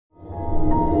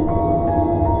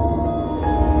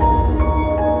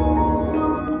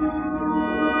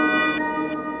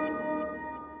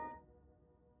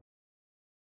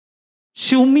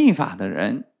修密法的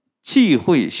人忌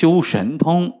讳修神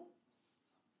通。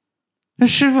那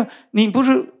师父，你不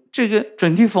是这个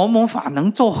准提佛母法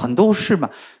能做很多事吗？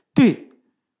对，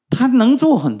他能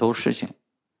做很多事情，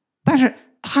但是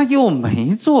他又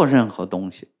没做任何东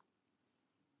西。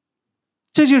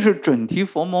这就是准提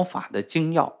佛母法的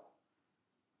精要。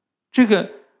这个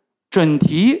准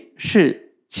提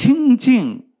是清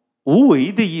净无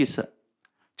为的意思，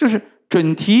就是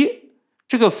准提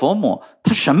这个佛母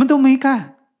他什么都没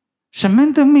干，什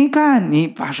么都没干，你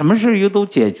把什么事又都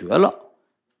解决了，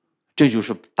这就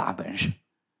是大本事。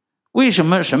为什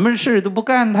么什么事都不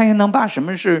干，他也能把什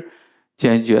么事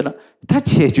解决了？他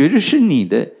解决的是你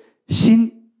的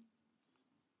心，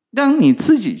让你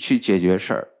自己去解决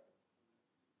事儿。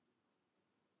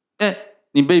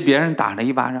你被别人打了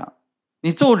一巴掌，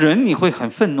你做人你会很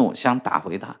愤怒，想打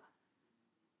回他。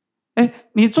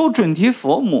你做准提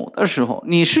佛母的时候，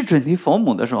你是准提佛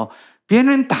母的时候，别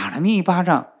人打了你一巴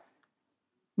掌，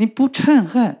你不嗔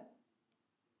恨。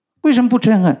为什么不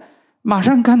嗔恨？马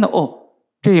上看到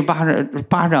这一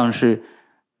巴掌是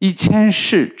1000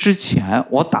世之前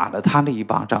我打了他的一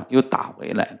巴掌，又打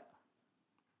回来了，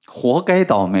活该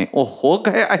倒霉，我活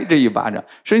该挨这一巴掌。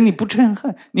所以你不嗔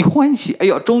恨，你欢喜，哎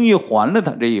呦，终于还了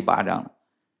他这一巴掌了，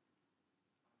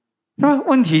是吧？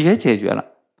问题也解决了。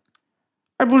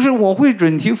而不是我会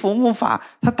准提佛母法，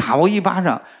他打我一巴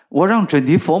掌，我让准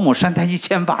提佛母扇他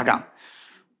1000巴掌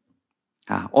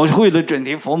啊！我会了准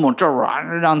提佛母咒啊，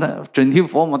让他准提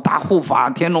佛母大护法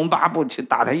天龙八部去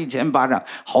打他1000巴掌，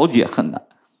好解恨的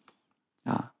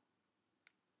啊！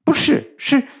不是，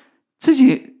是自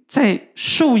己在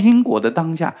受因果的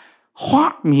当下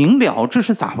明了这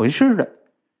是咋回事的。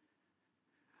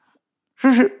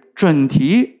这是准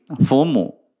提佛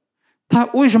母，他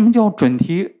为什么叫准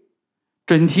提？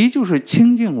准提就是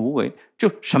清净无为，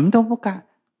就什么都不干，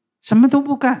什么都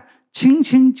不干，清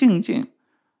清净净，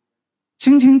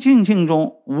清清净净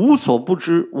中无所不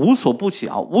知，无所不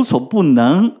晓，无所不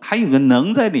能，还有个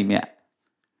能在里面。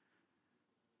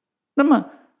那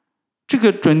么这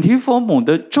个准提佛母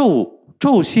的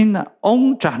咒心呢，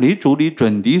嗡扎里主里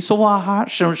准提梭哇哈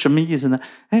是什么意思呢？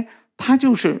它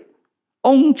就是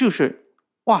嗡，就是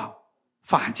哇，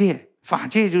法界，法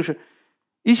界就是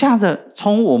一下子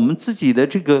从我们自己的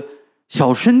这个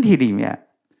小身体里面，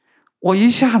我一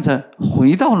下子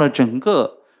回到了整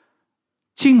个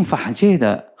净法界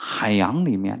的海洋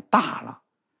里面，大了，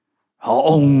然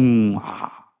后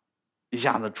一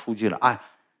下子出去了。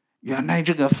原来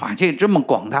这个法界这么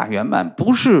广大圆满，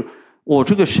不是我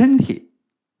这个身体，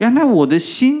原来我的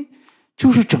心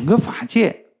就是整个法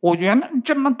界。我原来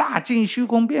这么大，尽虚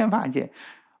空遍法界，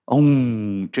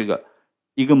这个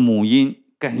一个母音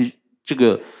跟这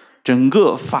个整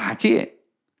个法界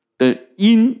的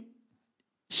音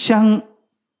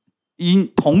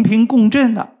同频共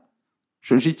振的，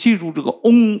所以是记住这个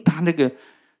它这个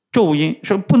咒音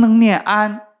是不能念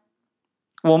安，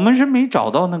我们是没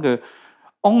找到那个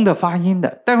的发音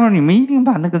的。待会儿你们一定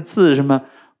把那个字什么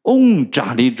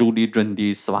扎里主里准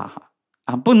提斯瓦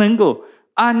哈不能够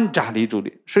安扎里主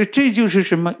里，所以这就是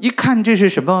什么？一看这是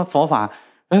什么佛法？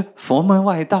佛门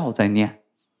外道在念。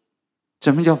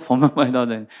什么叫佛门外道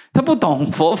在念？他不懂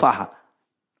佛法，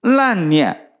乱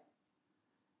念。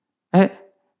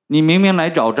你明明来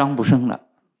找张卜生了，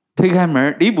推开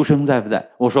门，李卜生在不在？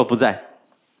我说不在。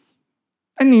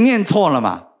你念错了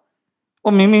嘛？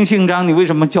我明明姓张，你为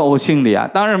什么叫我姓李啊？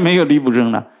当然没有李卜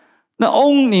生了。那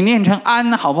你念成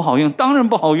安好不好用？当然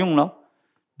不好用了。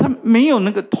他没有那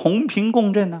个同频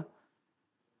共振啊，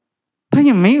他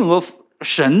也没有个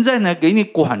神在那给你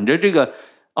管着这个。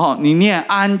你念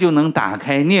安就能打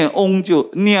开，念嗡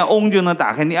就能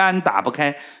打开，你安打不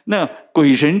开。那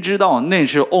鬼神知道那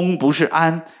是嗡不是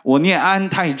安，我念安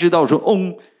他也知道是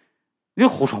嗡，这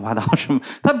胡说八道什么？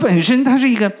他本身他是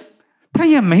一个，他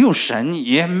也没有神，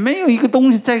也没有一个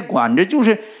东西在管着，就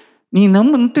是你能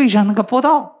不能对上那个波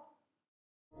道。